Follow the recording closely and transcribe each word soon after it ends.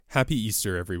Happy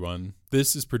Easter, everyone.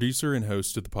 This is producer and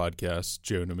host of the podcast,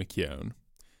 Jonah McKeown.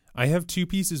 I have two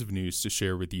pieces of news to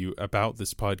share with you about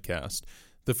this podcast,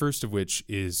 the first of which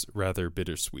is rather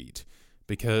bittersweet,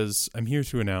 because I'm here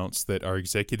to announce that our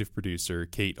executive producer,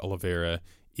 Kate Oliveira,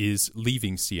 is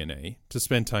leaving CNA to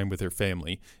spend time with her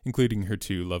family, including her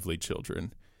two lovely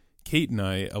children. Kate and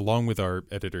I, along with our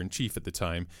editor-in-chief at the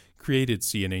time, created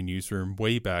CNA Newsroom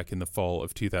way back in the fall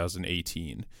of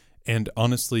 2018. And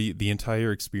honestly, the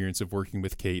entire experience of working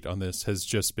with Kate on this has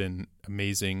just been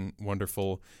amazing,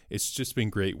 wonderful. It's just been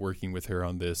great working with her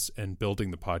on this and building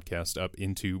the podcast up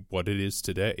into what it is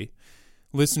today.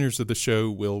 Listeners of the show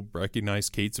will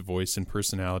recognize Kate's voice and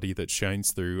personality that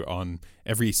shines through on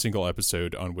every single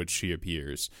episode on which she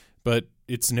appears. But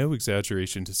it's no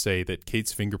exaggeration to say that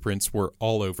Kate's fingerprints were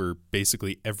all over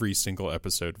basically every single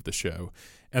episode of the show.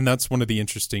 And that's one of the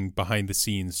interesting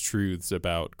behind-the-scenes truths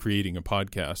about creating a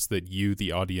podcast that you,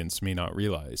 the audience, may not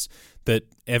realize. That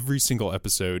every single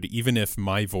episode, even if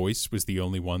my voice was the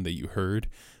only one that you heard,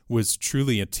 was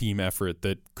truly a team effort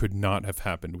that could not have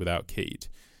happened without Kate.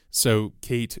 So,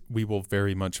 Kate, we will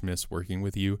very much miss working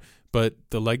with you, but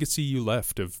the legacy you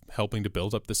left of helping to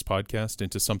build up this podcast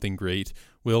into something great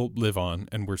will live on,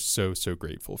 and we're so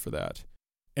grateful for that.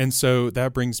 And so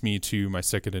that brings me to my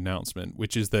second announcement,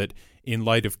 which is that in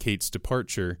light of Kate's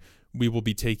departure, we will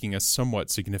be taking a somewhat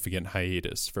significant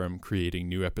hiatus from creating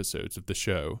new episodes of the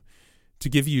show. To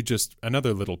give you just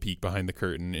another little peek behind the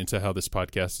curtain into how this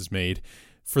podcast is made,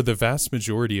 for the vast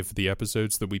majority of the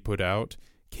episodes that we put out,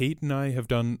 Kate and I have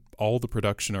done all the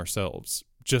production ourselves,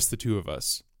 just the two of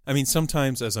us. I mean,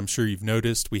 sometimes, as I'm sure you've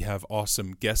noticed, we have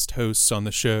awesome guest hosts on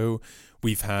the show.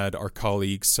 We've had our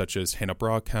colleagues such as Hannah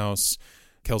Brockhouse,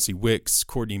 Kelsey Wicks,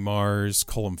 Courtney Mars,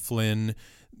 Colm Flynn.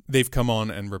 They've come on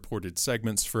and reported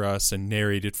segments for us and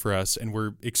narrated for us, and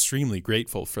we're extremely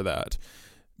grateful for that.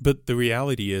 But the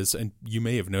reality is, and you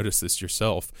may have noticed this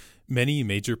yourself, many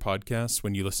major podcasts,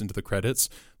 when you listen to the credits,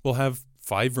 will have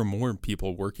 5 or more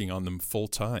people working on them full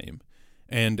time.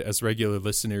 And as regular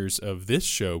listeners of this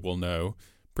show will know,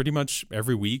 pretty much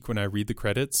every week when I read the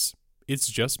credits, it's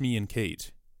just me and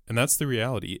Kate. And that's the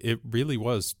reality. It really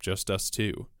was just us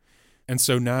two. And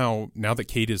so now that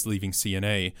Kate is leaving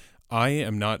CNA, I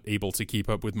am not able to keep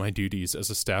up with my duties as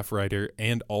a staff writer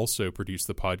and also produce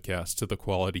the podcast to the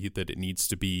quality that it needs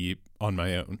to be on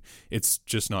my own. It's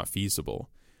just not feasible.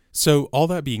 So all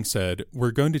that being said,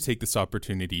 we're going to take this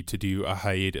opportunity to do a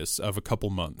hiatus of a couple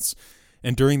months.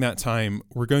 And during that time,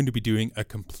 we're going to be doing a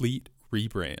complete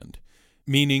rebrand.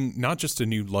 Meaning not just a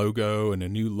new logo and a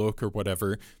new look or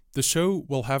whatever, the show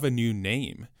will have a new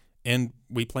name. And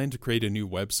we plan to create a new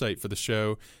website for the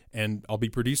show, and I'll be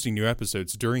producing new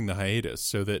episodes during the hiatus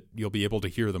so that you'll be able to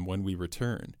hear them when we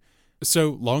return.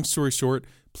 So long story short,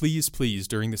 please,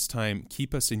 during this time,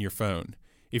 keep us in your phone.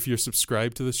 If you're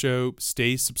subscribed to the show,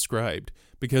 stay subscribed,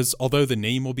 because although the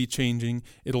name will be changing,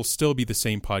 it'll still be the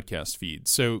same podcast feed.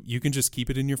 So you can just keep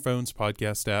it in your phone's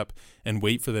podcast app and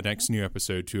wait for the next new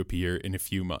episode to appear in a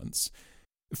few months.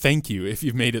 Thank you if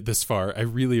you've made it this far. I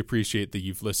really appreciate that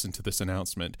you've listened to this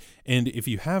announcement. And if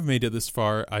you have made it this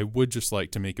far, I would just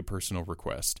like to make a personal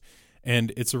request.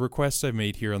 And it's a request I've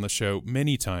made here on the show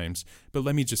many times, but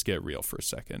let me just get real for a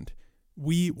second.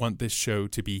 We want this show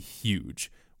to be huge.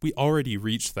 We already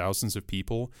reach thousands of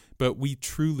people, but we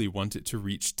truly want it to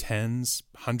reach tens,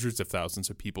 hundreds of thousands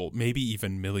of people, maybe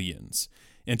even millions.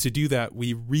 And to do that,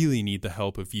 we really need the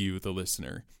help of you, the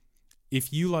listener.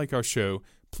 If you like our show,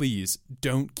 please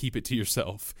don't keep it to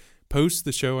yourself. Post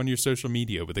the show on your social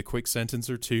media with a quick sentence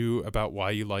or two about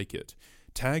why you like it.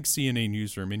 Tag CNA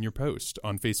Newsroom in your post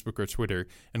on Facebook or Twitter,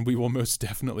 and we will most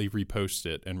definitely repost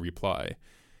it and reply.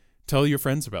 Tell your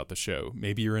friends about the show.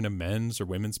 Maybe you're in a men's or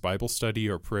women's Bible study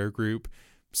or prayer group.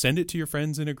 Send it to your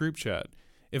friends in a group chat.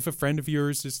 If a friend of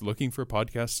yours is looking for a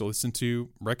podcast to listen to,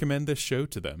 recommend this show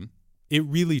to them. It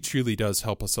really, truly does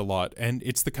help us a lot, and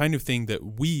it's the kind of thing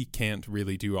that we can't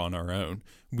really do on our own.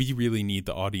 We really need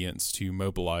the audience to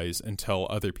mobilize and tell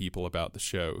other people about the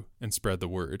show and spread the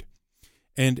word.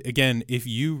 And again, if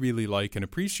you really like and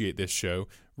appreciate this show,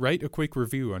 write a quick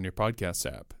review on your podcast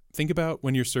app. Think about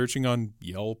when you're searching on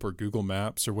Yelp or Google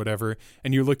Maps or whatever,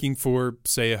 and you're looking for,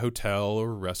 say, a hotel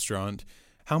or a restaurant.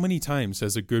 How many times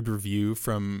has a good review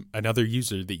from another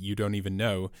user that you don't even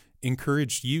know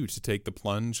encouraged you to take the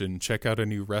plunge and check out a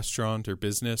new restaurant or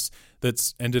business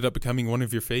that's ended up becoming one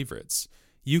of your favorites?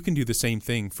 You can do the same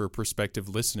thing for prospective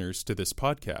listeners to this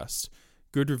podcast.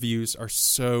 Good reviews are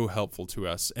so helpful to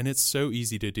us, and it's so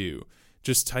easy to do.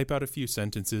 Just type out a few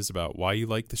sentences about why you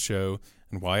like the show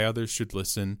and why others should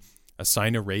listen,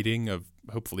 assign a rating of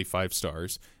hopefully 5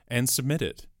 stars, and submit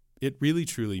it. It really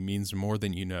truly means more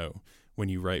than you know when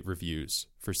you write reviews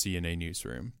for CNA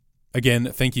Newsroom.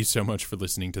 Again, thank you so much for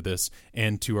listening to this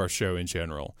and to our show in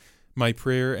general. My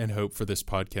prayer and hope for this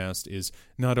podcast is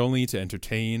not only to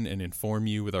entertain and inform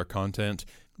you with our content,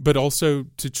 but also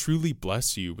to truly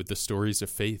bless you with the stories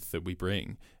of faith that we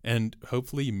bring, and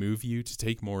hopefully move you to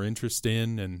take more interest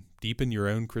in and deepen your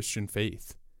own Christian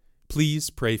faith. Please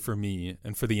pray for me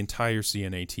and for the entire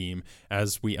CNA team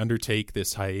as we undertake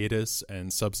this hiatus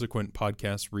and subsequent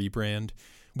podcast rebrand.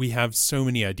 We have so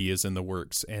many ideas in the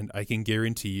works, and I can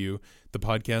guarantee you the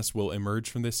podcast will emerge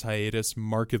from this hiatus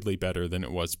markedly better than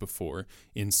it was before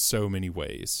in so many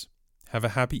ways. Have a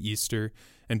happy Easter,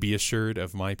 and be assured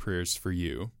of my prayers for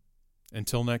you.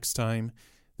 Until next time,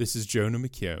 this is Jonah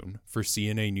McKeown for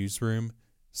CNA Newsroom,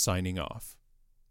 signing off.